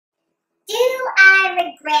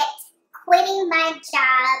regret quitting my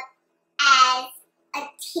job as a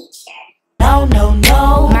teacher. No, no,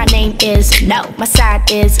 no. My name is no. My side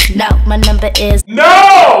is no. My number is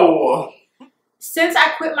no. Since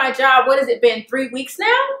I quit my job, what has it been, 3 weeks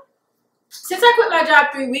now? Since I quit my job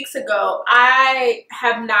 3 weeks ago, I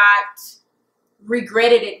have not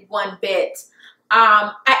regretted it one bit.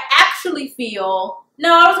 I actually feel,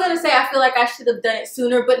 no, I was going to say I feel like I should have done it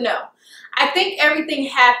sooner, but no. I think everything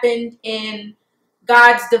happened in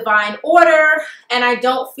God's divine order, and I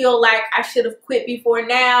don't feel like I should have quit before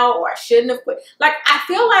now, or I shouldn't have quit. Like, I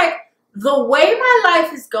feel like the way my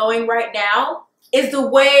life is going right now is the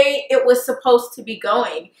way it was supposed to be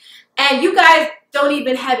going. And you guys don't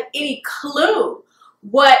even have any clue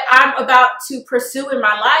what I'm about to pursue in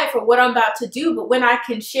my life or what I'm about to do. But when I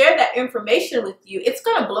can share that information with you, it's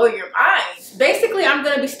going to blow your mind. Basically, I'm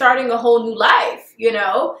going to be starting a whole new life, you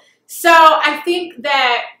know? So I think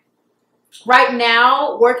that right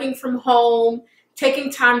now, working from home,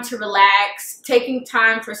 taking time to relax, taking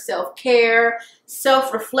time for self-care,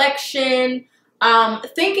 self-reflection,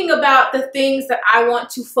 thinking about the things that I want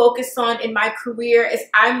to focus on in my career as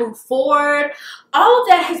I move forward. All of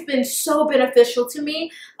that has been so beneficial to me.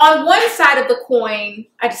 On one side of the coin,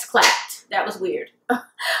 I just clapped. That was weird.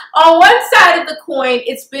 On one side of the coin,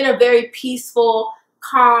 it's been a very peaceful,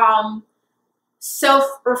 calm,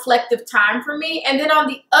 self-reflective time for me. And then on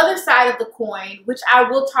the other side of the coin, which I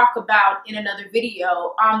will talk about in another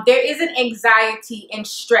video, there is an anxiety and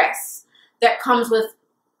stress that comes with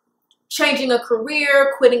changing a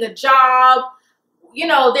career, quitting a job. You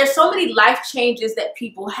know, there's so many life changes that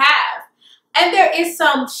people have. And there is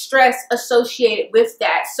some stress associated with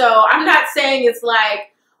that. So I'm not saying it's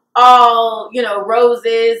like all, you know,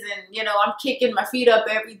 roses and, you know, I'm kicking my feet up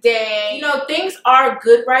every day. You know, things are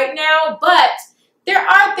good right now, but there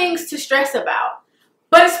are things to stress about.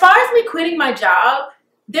 But as far as me quitting my job,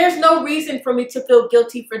 there's no reason for me to feel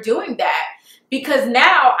guilty for doing that, because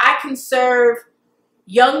now I can serve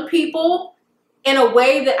young people in a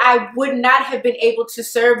way that I would not have been able to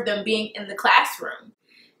serve them being in the classroom.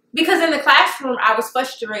 Because in the classroom, I was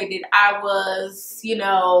frustrated. I was, you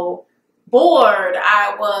know, bored.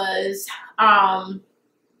 I was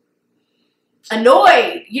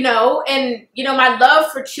annoyed, you know, and, you know, my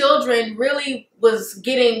love for children really was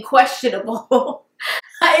getting questionable.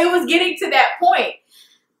 It was getting to that point.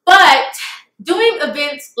 But doing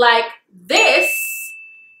events like this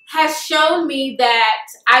has shown me that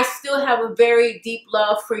I still have a very deep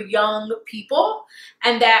love for young people,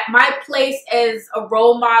 and that my place as a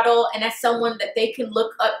role model and as someone that they can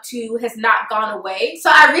look up to has not gone away. So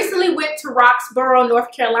I recently went to Roxborough,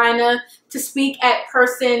 North Carolina to speak at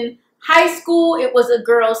Person High School. It was a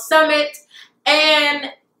girls' summit,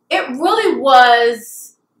 and it really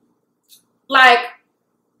was like,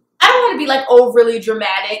 I don't want to be like overly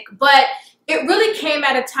dramatic, but it really came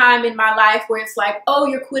at a time in my life where it's like, oh,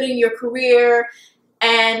 you're quitting your career,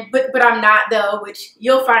 and but I'm not, though, which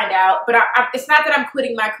you'll find out. But it's not that I'm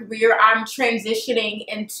quitting my career. I'm transitioning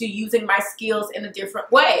into using my skills in a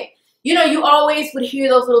different way. You know, you always would hear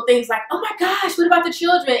those little things like, oh my gosh, what about the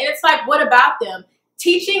children? And it's like, what about them?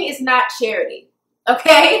 Teaching is not charity,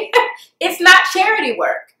 okay? It's not charity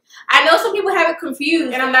work. I know some people have it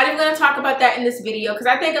confused, and I'm not even going to talk about that in this video, because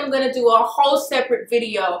I think I'm going to do a whole separate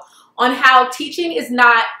video on how teaching is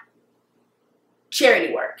not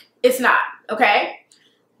charity work. It's not, okay?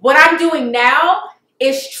 What I'm doing now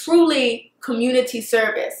is truly community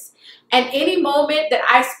service. And any moment that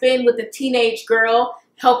I spend with a teenage girl,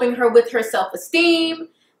 helping her with her self-esteem,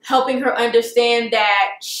 helping her understand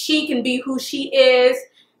that she can be who she is,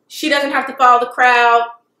 she doesn't have to follow the crowd,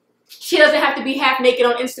 she doesn't have to be half naked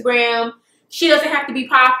on Instagram, she doesn't have to be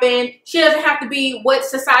popping, she doesn't have to be what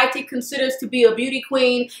society considers to be a beauty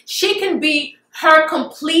queen. She can be her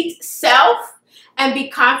complete self and be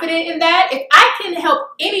confident in that. If I can help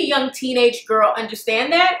any young teenage girl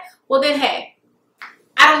understand that, well then, hey,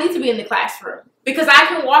 I don't need to be in the classroom, because I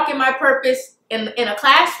can walk in my purpose in a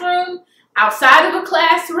classroom, outside of a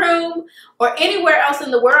classroom, or anywhere else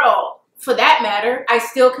in the world for that matter. I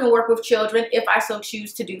still can work with children if I so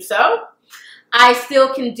choose to do so. I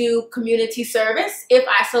still can do community service if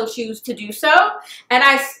I so choose to do so. And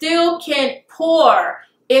I still can pour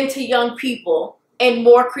into young people in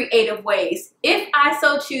more creative ways if I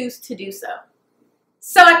so choose to do so.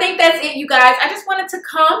 So I think that's it, you guys. I just wanted to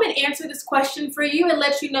come and answer this question for you and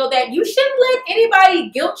let you know that you shouldn't let anybody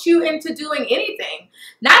guilt you into doing anything.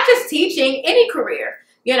 Not just teaching, any career,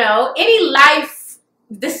 you know, any life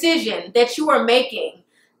decision that you are making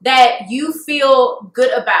that you feel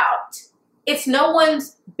good about. It's no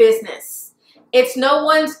one's business. It's no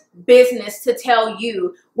one's business to tell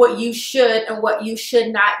you what you should and what you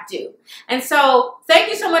should not do. And so thank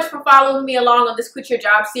you so much for following me along on this Quit Your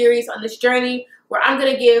Job series, on this journey where I'm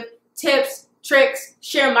going to give tips, tricks,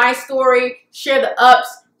 share my story, share the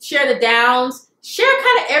ups, share the downs, share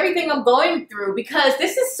kind of everything I'm going through, because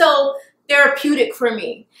this is so therapeutic for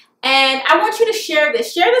me. And I want you to share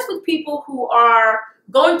this. Share this with people who are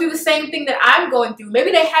going through the same thing that I'm going through.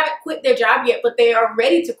 Maybe they haven't quit their job yet, but they are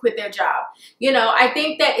ready to quit their job. You know, I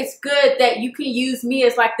think that it's good that you can use me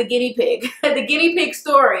as like the guinea pig, the guinea pig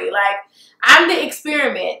story. Like, I'm the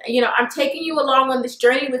experiment. You know, I'm taking you along on this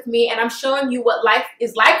journey with me, and I'm showing you what life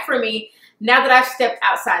is like for me now that I've stepped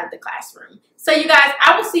outside of the classroom. So you guys,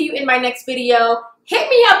 I will see you in my next video. Hit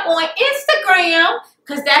me up on Instagram,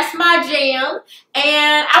 because that's my jam.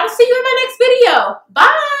 And I will see you in my next video.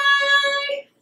 Bye.